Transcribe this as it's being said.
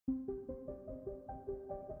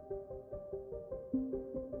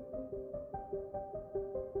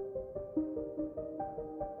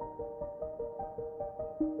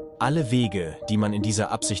Alle Wege, die man in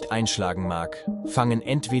dieser Absicht einschlagen mag, fangen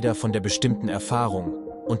entweder von der bestimmten Erfahrung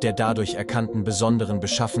und der dadurch erkannten besonderen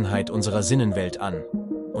Beschaffenheit unserer Sinnenwelt an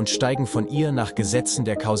und steigen von ihr nach Gesetzen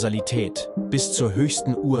der Kausalität bis zur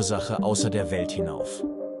höchsten Ursache außer der Welt hinauf.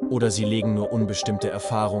 Oder sie legen nur unbestimmte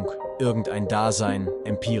Erfahrung, irgendein Dasein,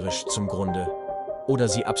 empirisch zum Grunde. Oder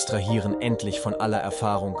sie abstrahieren endlich von aller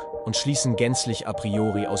Erfahrung und schließen gänzlich a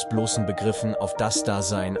priori aus bloßen Begriffen auf das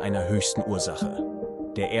Dasein einer höchsten Ursache.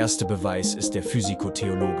 Der erste Beweis ist der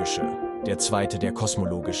physikotheologische, der zweite der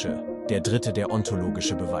kosmologische, der dritte der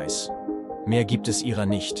ontologische Beweis. Mehr gibt es ihrer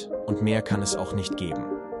nicht und mehr kann es auch nicht geben.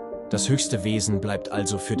 Das höchste Wesen bleibt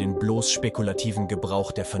also für den bloß spekulativen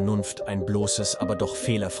Gebrauch der Vernunft ein bloßes, aber doch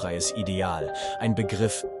fehlerfreies Ideal, ein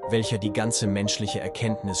Begriff, welcher die ganze menschliche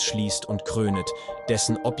Erkenntnis schließt und krönet,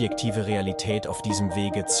 dessen objektive Realität auf diesem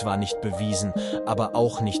Wege zwar nicht bewiesen, aber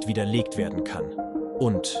auch nicht widerlegt werden kann.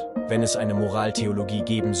 Und, wenn es eine Moraltheologie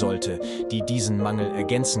geben sollte, die diesen Mangel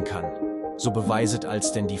ergänzen kann, so beweiset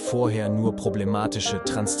als denn die vorher nur problematische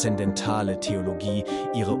transzendentale Theologie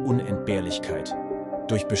ihre Unentbehrlichkeit,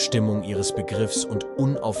 durch Bestimmung ihres Begriffs und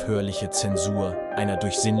unaufhörliche Zensur einer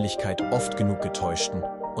durch Sinnlichkeit oft genug getäuschten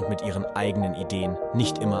und mit ihren eigenen Ideen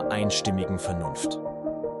nicht immer einstimmigen Vernunft.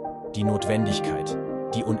 Die Notwendigkeit,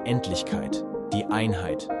 die Unendlichkeit, die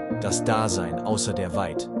Einheit, das Dasein außer der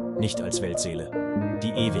Weit, nicht als Weltseele,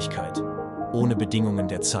 die Ewigkeit, ohne Bedingungen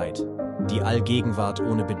der Zeit, die Allgegenwart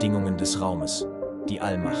ohne Bedingungen des Raumes, die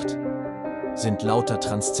Allmacht, sind lauter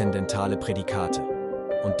transzendentale Prädikate,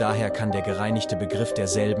 und daher kann der gereinigte Begriff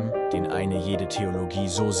derselben, den eine jede Theologie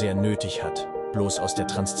so sehr nötig hat, bloß aus der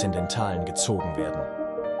transzendentalen gezogen werden.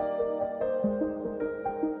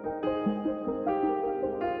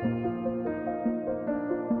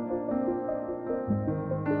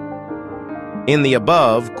 In the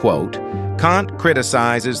above quote, Kant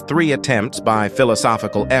criticizes three attempts by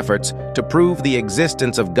philosophical efforts to prove the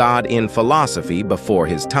existence of God in philosophy before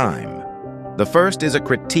his time. The first is a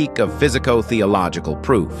critique of physico-theological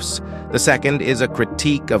proofs. The second is a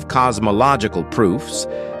critique of cosmological proofs.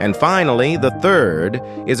 And finally, the third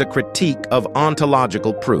is a critique of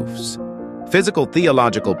ontological proofs. Physical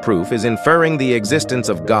theological proof is inferring the existence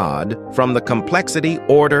of God from the complexity,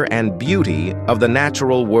 order, and beauty of the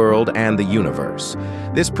natural world and the universe.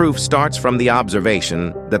 This proof starts from the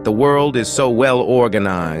observation that the world is so well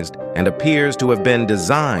organized and appears to have been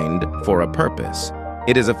designed for a purpose.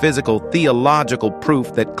 It is a physical theological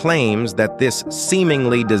proof that claims that this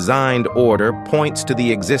seemingly designed order points to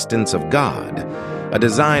the existence of God, a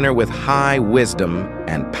designer with high wisdom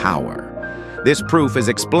and power. This proof is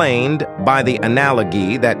explained by the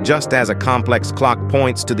analogy that just as a complex clock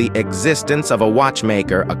points to the existence of a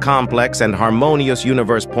watchmaker, a complex and harmonious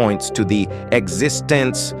universe points to the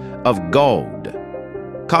existence of God.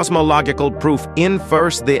 Cosmological proof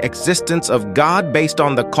infers the existence of God based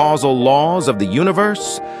on the causal laws of the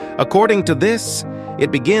universe. According to this,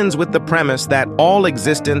 it begins with the premise that all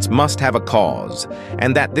existence must have a cause,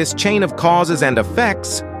 and that this chain of causes and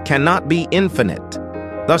effects cannot be infinite.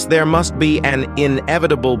 Thus, there must be an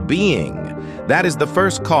inevitable being. That is the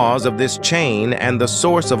first cause of this chain and the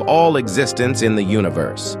source of all existence in the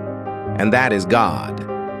universe. And that is God.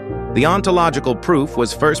 The ontological proof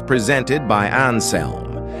was first presented by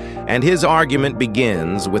Anselm, and his argument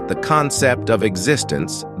begins with the concept of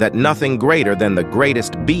existence that nothing greater than the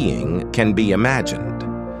greatest being can be imagined.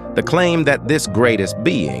 The claim that this greatest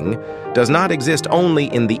being does not exist only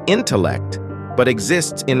in the intellect, but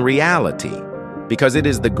exists in reality, because it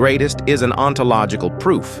is the greatest, is an ontological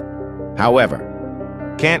proof. However,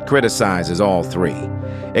 Kant criticizes all three.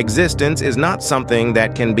 Existence is not something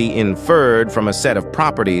that can be inferred from a set of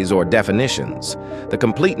properties or definitions. The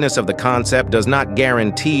completeness of the concept does not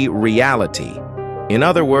guarantee reality. In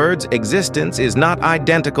other words, existence is not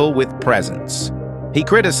identical with presence. He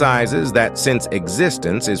criticizes that since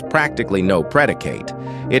existence is practically no predicate,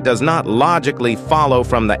 it does not logically follow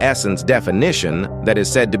from the essence definition that is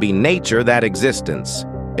said to be nature that existence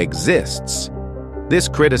exists. This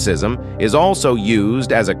criticism is also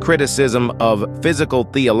used as a criticism of physical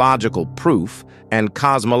theological proof and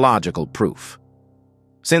cosmological proof.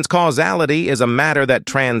 Since causality is a matter that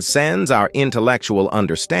transcends our intellectual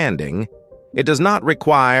understanding, it does not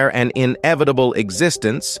require an inevitable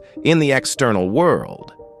existence in the external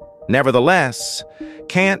world. Nevertheless,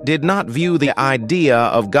 Kant did not view the idea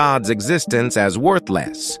of God's existence as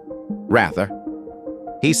worthless. Rather,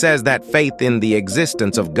 he says that faith in the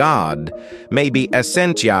existence of God may be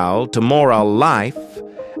essential to moral life,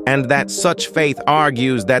 and that such faith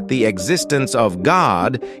argues that the existence of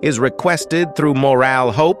God is requested through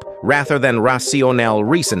moral hope rather than rational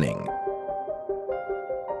reasoning.